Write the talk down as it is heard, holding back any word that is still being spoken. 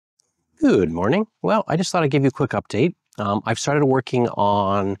Good morning. Well, I just thought I'd give you a quick update. I've started working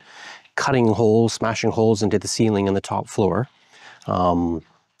on cutting holes, smashing holes into the ceiling and the top floor.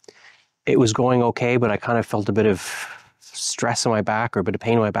 It was going okay, but I kind of felt a bit of stress in my back or a bit of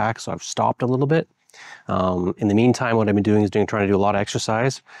pain in my back, so I've stopped a little bit. In the meantime, what I've been doing is trying to do a lot of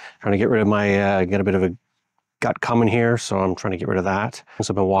exercise, trying to get rid of my, get a bit of a gut coming here, so I'm trying to get rid of that.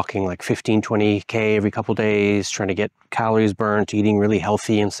 So I've been walking like 15, 20K every couple days, trying to get calories burnt, eating really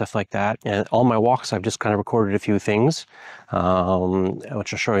healthy and stuff like that. And all my walks, I've just kind of recorded a few things, which I'll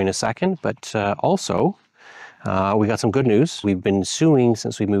show you in a second. But also, we got some good news. We've been suing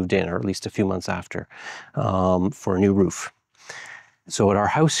since we moved in, or at least a few months after, for a new roof. So at our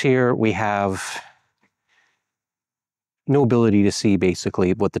house here, we have no ability to see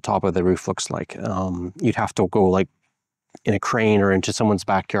basically what the top of the roof looks like. You'd have to go like in a crane or into someone's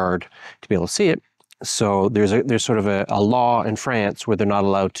backyard to be able to see it. So there's sort of a law in France where they're not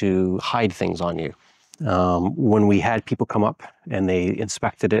allowed to hide things on you. When we had people come up and they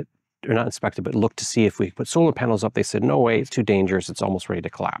inspected it, or not inspected, but looked to see if we put solar panels up, they said, no way, it's too dangerous, it's almost ready to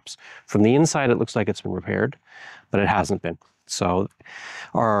collapse. From the inside, it looks like it's been repaired, but it hasn't been. So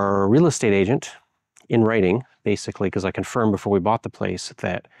our real estate agent, in writing, basically, because I confirmed before we bought the place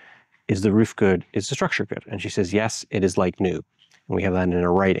that, is the roof good, is the structure good? And she says, yes, it is like new. And we have that in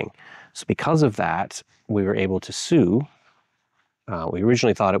a writing. So because of that, we were able to sue. We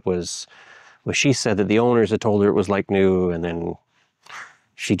originally thought it was, well, she said that the owners had told her it was like new, and then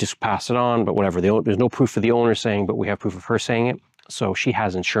she just passed it on, but whatever. There's no proof of the owner saying, but we have proof of her saying it. So she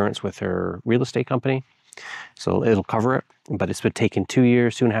has insurance with her real estate company. So it'll cover it, but it's been taking 2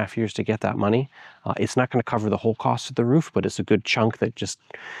 years, 2.5 years to get that money. It's not going to cover the whole cost of the roof, but it's a good chunk that just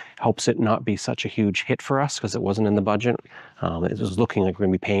helps it not be such a huge hit for us because it wasn't in the budget. It was looking like we're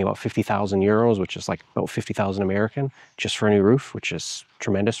going to be paying about 50,000 euros, which is like about 50,000 American, just for a new roof, which is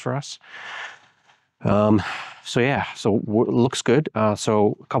tremendous for us. So yeah, so it looks good.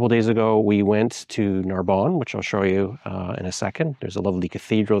 So a couple days ago, we went to Narbonne, which I'll show you in a second. There's a lovely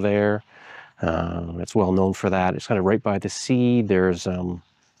cathedral there. It's well known for that. It's kind of right by the sea. There's,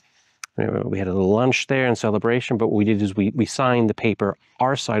 we had a little lunch there in celebration, but what we did is we signed the paper,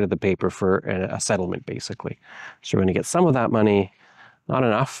 our side of the paper, for a settlement, basically. So we're going to get some of that money, not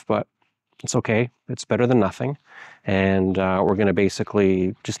enough, but it's okay. It's better than nothing. And we're going to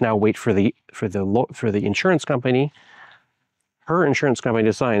basically just now wait for the insurance company, her insurance company,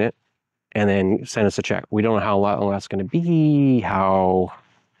 to sign it, and then send us a check. We don't know how long that's going to be, how...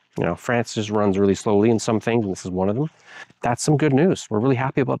 You know, France just runs really slowly in some things, and this is one of them. That's some good news. We're really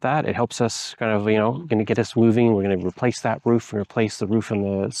happy about that. It helps us kind of, going to get us moving. We're going to replace that roof. We're going to replace the roof in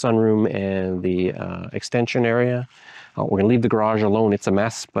the sunroom and the extension area. We're going to leave the garage alone. It's a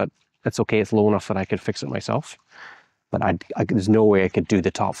mess, but it's okay. It's low enough that I could fix it myself. But there's no way I could do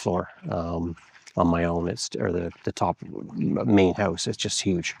the top floor on my own. Or the top main house. It's just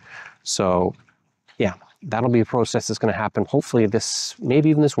huge. So, yeah. That'll be a process that's going to happen hopefully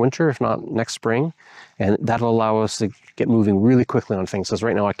maybe even this winter, if not next spring. And that'll allow us to get moving really quickly on things. Because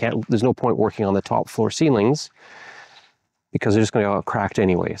right now there's no point working on the top floor ceilings because they're just going to get all cracked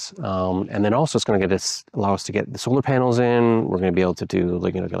anyways. And then also it's going to allow us to get the solar panels in. We're going to be able to do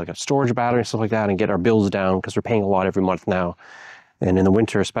like a storage battery and stuff like that and get our bills down because we're paying a lot every month now. And in the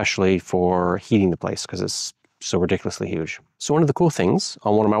winter, especially for heating the place because it's so ridiculously huge. So one of the cool things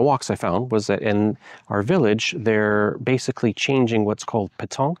on one of my walks I found was that in our village, they're basically changing what's called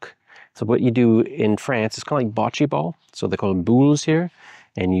pétanque. So what you do in France, it's kind of like bocce ball. So they call them boules here.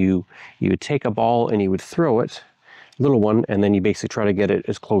 And you would take a ball and you would throw it, little one, and then you basically try to get it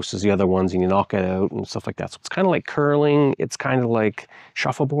as close as the other ones and you knock it out and stuff like that. So it's kind of like curling. It's kind of like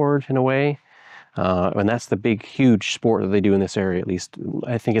shuffleboard in a way. And that's the big, huge sport that they do in this area, at least.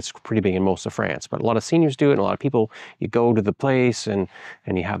 I think it's pretty big in most of France. But a lot of seniors do it, and a lot of people, you go to the place, and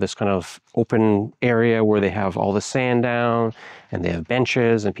you have this kind of open area where they have all the sand down, and they have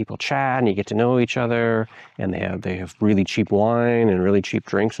benches, and people chat, and you get to know each other, and they have really cheap wine and really cheap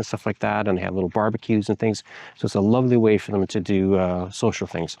drinks and stuff like that, and they have little barbecues and things. So it's a lovely way for them to do social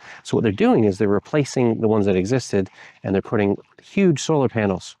things. So what they're doing is they're replacing the ones that existed, and they're putting huge solar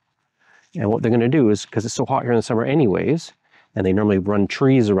panels. And what they're going to do is, because it's so hot here in the summer anyways, and they normally run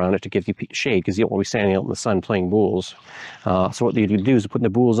trees around it to give you shade, because you don't want to be standing out in the sun playing boules. So what they do is put the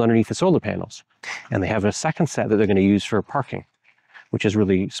boules underneath the solar panels. And they have a second set that they're going to use for parking, which is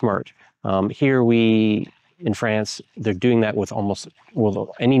really smart. Here in France, they're doing that with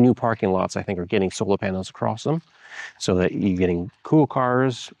any new parking lots, I think, are getting solar panels across them. So that you're getting cool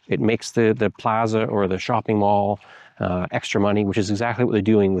cars. It makes the plaza or the shopping mall extra money, which is exactly what they're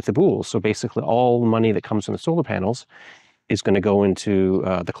doing with the boules. So basically all the money that comes from the solar panels is going to go into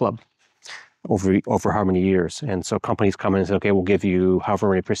the club. over how many years. And so companies come in and say, okay, we'll give you however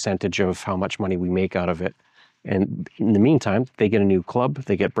many percentage of how much money we make out of it. And in the meantime, they get a new club,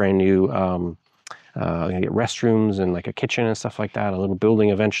 they get brand new, they get restrooms and like a kitchen and stuff like that, a little building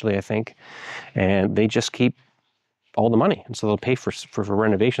eventually, I think. And they just keep all the money. And so they'll pay for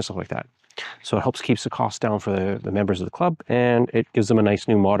renovation, stuff like that. So it helps keeps the cost down for the members of the club, and it gives them a nice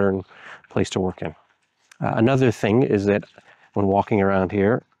new modern place to work in. Another thing is that when walking around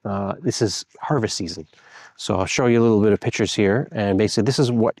here, this is harvest season. So I'll show you a little bit of pictures here, and basically this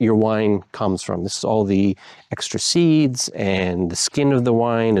is what your wine comes from. This is all the extra seeds and the skin of the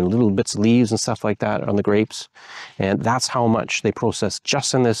wine and little bits of leaves and stuff like that on the grapes. And that's how much they process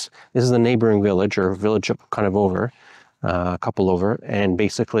just in this. This is the neighboring village, or village kind of over, a couple over, and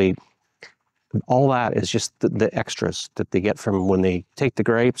basically all that is just the extras that they get from when they take the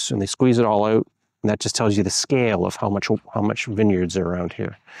grapes and they squeeze it all out. And that just tells you the scale of how much vineyards are around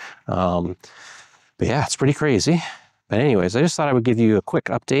here. But yeah, it's pretty crazy. But anyways, I just thought I would give you a quick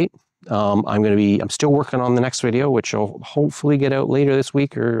update. I'm still working on the next video, which will hopefully get out later this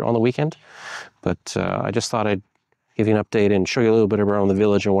week or on the weekend. But I just thought I'd give you an update and show you a little bit around the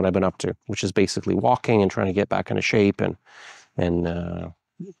village and what I've been up to, which is basically walking and trying to get back into shape and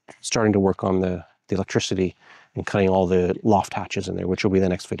starting to work on the electricity and cutting all the loft hatches in there, which will be the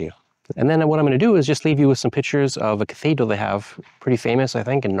next video. And then what I'm going to do is just leave you with some pictures of a cathedral they have, pretty famous, I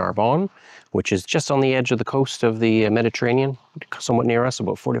think, in Narbonne, which is just on the edge of the coast of the Mediterranean, somewhat near us,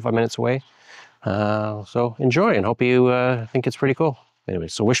 about 45 minutes away. So enjoy, and hope you think it's pretty cool. Anyway,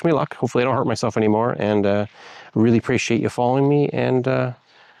 so wish me luck. Hopefully I don't hurt myself anymore, and really appreciate you following me. And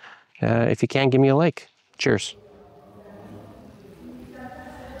if you can, give me a like. Cheers.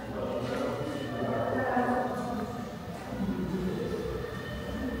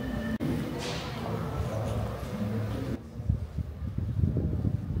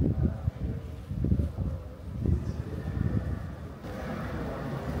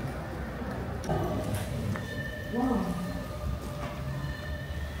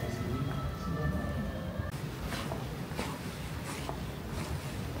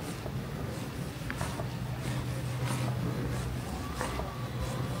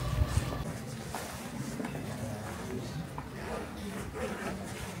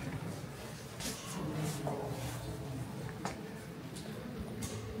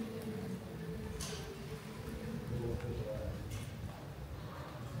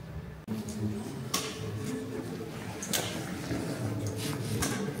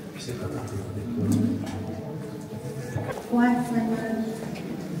 Ouais,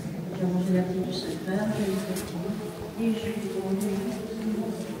 j'ai rangé la petite du secteur, et je vais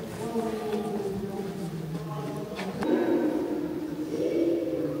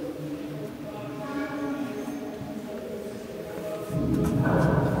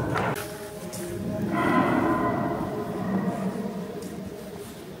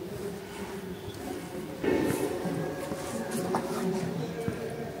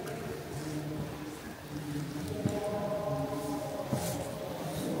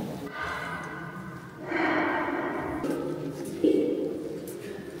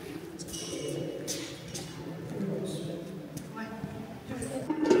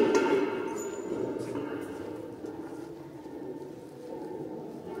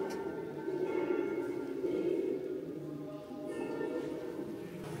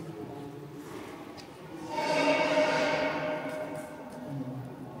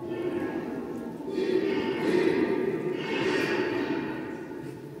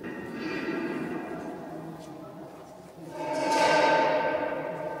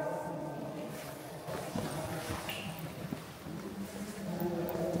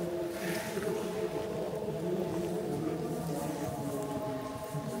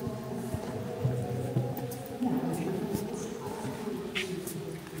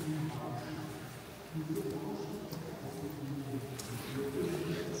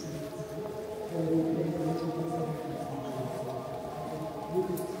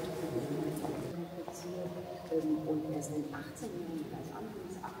und erst in den 18. Jahrhundert, also Anfang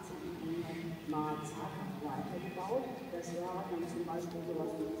des 18. Jahrhunderts, mal weitergebaut. Das war dann zum Beispiel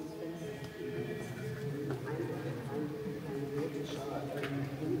sowas wie dieses Fenster. Ein gotischer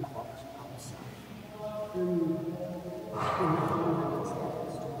Innenrock aussah.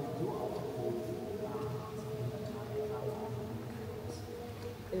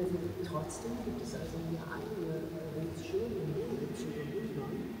 Trotzdem gibt es also hier einige ganz schöne Dinge zu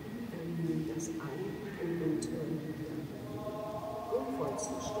bewundern. Das eine und die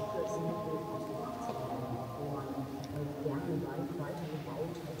unvollsten Stücke sind aus dem 18. Jahrhundert, wo man gerne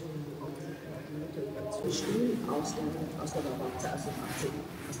weitergebaut hat und auch die Mitte dazu stehen aus aus der Barockzeit,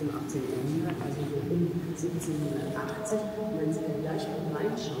 aus dem 18. Jahrhundert, also so um 1780. Und wenn Sie gleich mal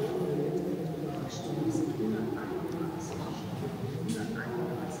reinschauen, dann werden Sie vielleicht überrascht, es sind 131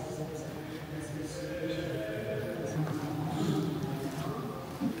 Sätze.